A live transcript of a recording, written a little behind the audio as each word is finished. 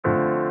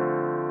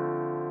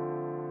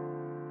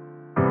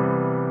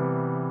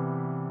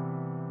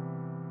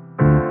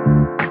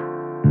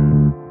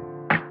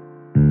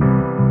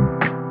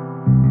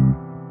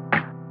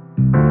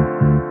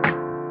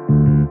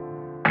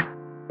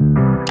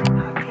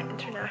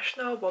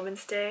International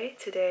Women's Day.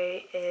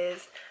 Today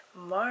is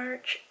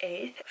March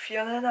 8th.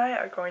 Fiona and I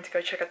are going to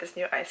go check out this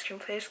new ice cream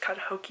place called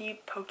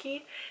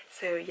Pokey.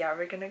 So yeah,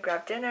 we're gonna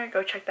grab dinner,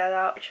 go check that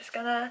out. We're just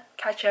gonna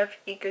catch up,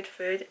 eat good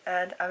food,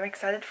 and I'm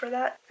excited for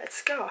that.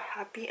 Let's go.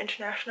 Happy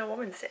International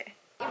Women's Day.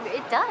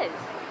 It does.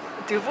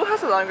 Duvu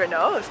has a longer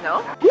nose,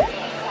 no?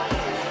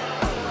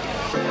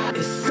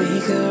 If we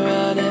could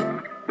run it,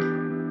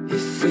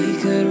 if we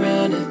could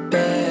run it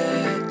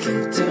back,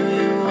 and do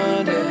you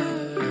wonder?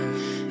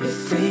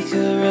 If we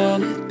could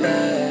run it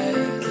back,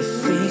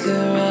 if we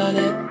could run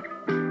it,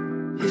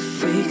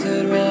 if we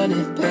could run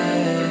it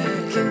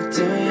back, and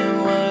do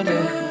you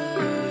wonder?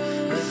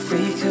 If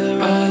we could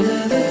run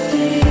it back.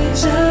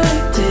 I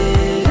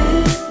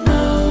didn't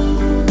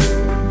know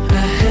I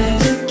had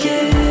to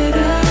get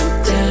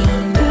out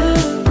down the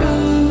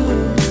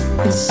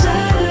road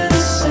inside of the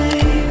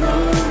same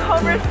old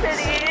Culver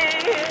City!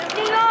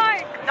 New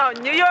York! No,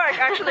 New York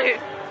actually.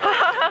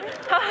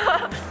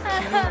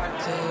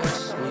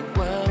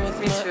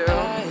 Me too.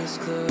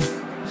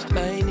 I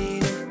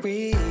need a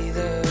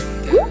breather.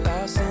 Get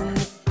lost in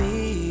the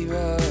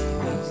B-roll.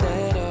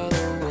 Let all the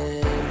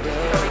wind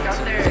blow. So we got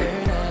their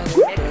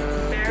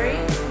mixed berry,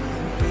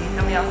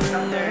 and we also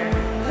got their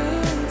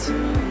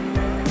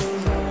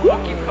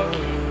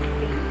pokey.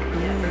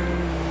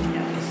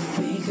 If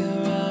we could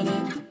run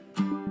it,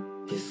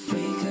 if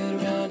we could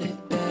run it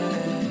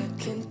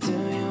back, and do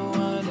you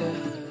wonder?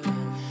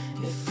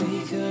 If we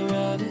could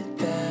run it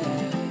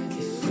back,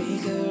 if we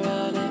could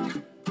run it,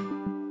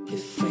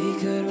 if we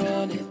could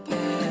run it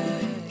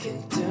back,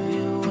 and do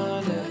you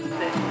wonder?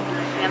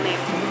 Yummy.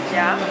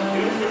 Yeah.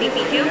 Think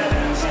me too?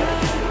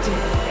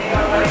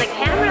 Oh, the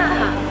camera.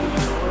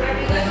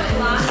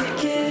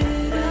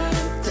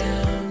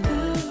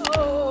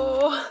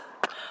 Oh,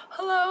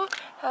 hello.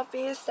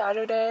 Happy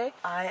Saturday.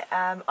 I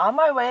am on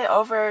my way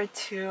over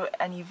to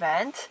an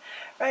event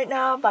right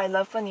now by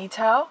Love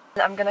Bonito.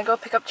 I'm gonna go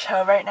pick up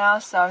Cho right now,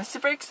 so I'm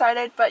super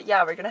excited. But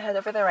yeah, we're gonna head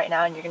over there right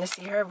now and you're gonna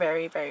see her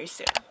very, very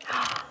soon.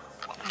 Oh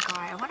my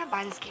god, I want to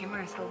buy this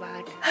camera so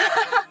bad.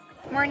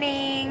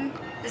 Morning,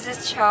 this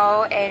is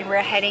Cho and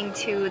we're heading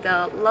to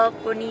the Love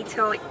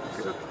Bonito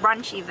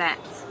brunch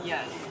event.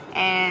 Yes.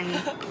 And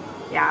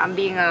yeah, I'm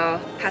being a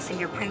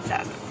passenger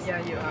princess.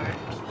 Yeah, you are.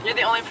 You're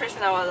the only person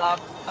that will love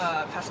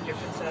Passenger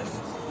Princess.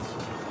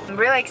 I'm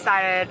really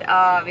excited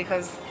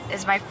because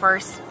it's my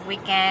first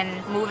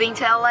weekend moving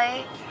to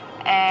LA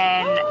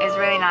and it's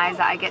really nice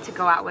that I get to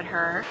go out with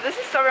her. This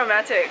is so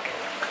romantic.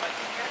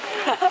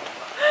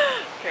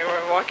 Okay,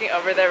 we're walking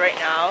over there right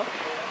now.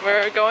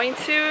 We're going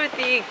to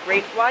the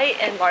Great White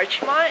in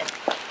Larchmont.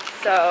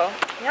 So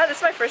yeah, this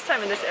is my first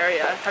time in this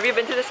area. Have you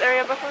been to this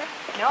area before?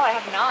 No, I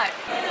have not.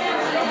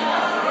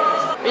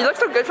 You look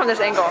so good from this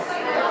angle.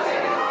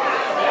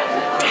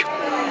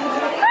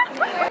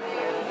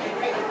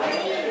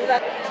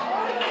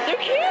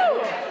 They're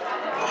cute!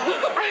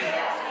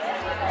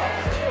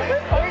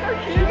 They're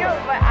cute,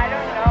 but I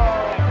don't know.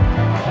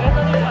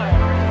 Another time.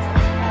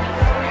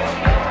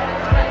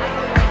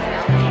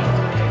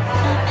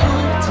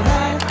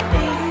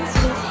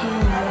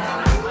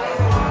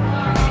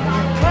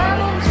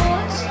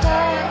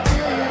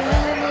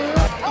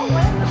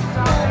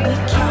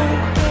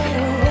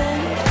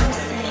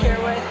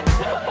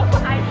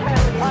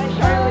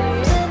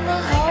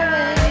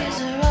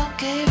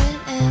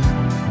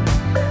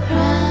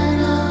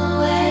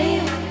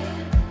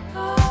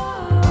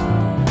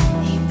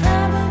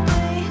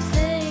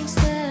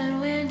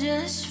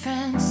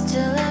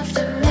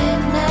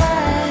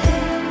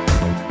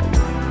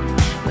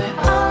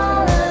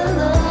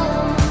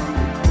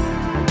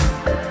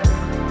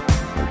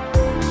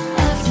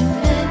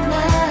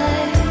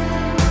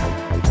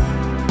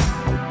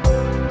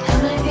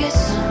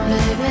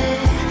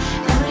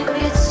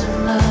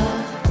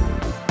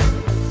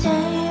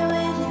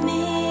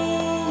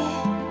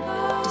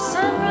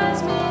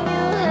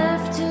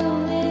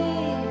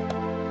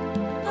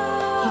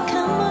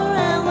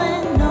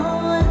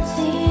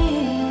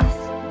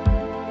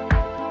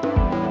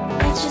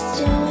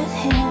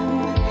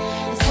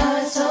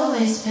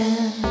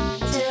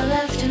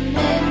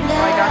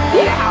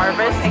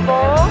 Harvest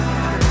bowl,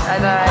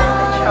 and then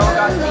Cho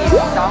got the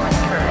salmon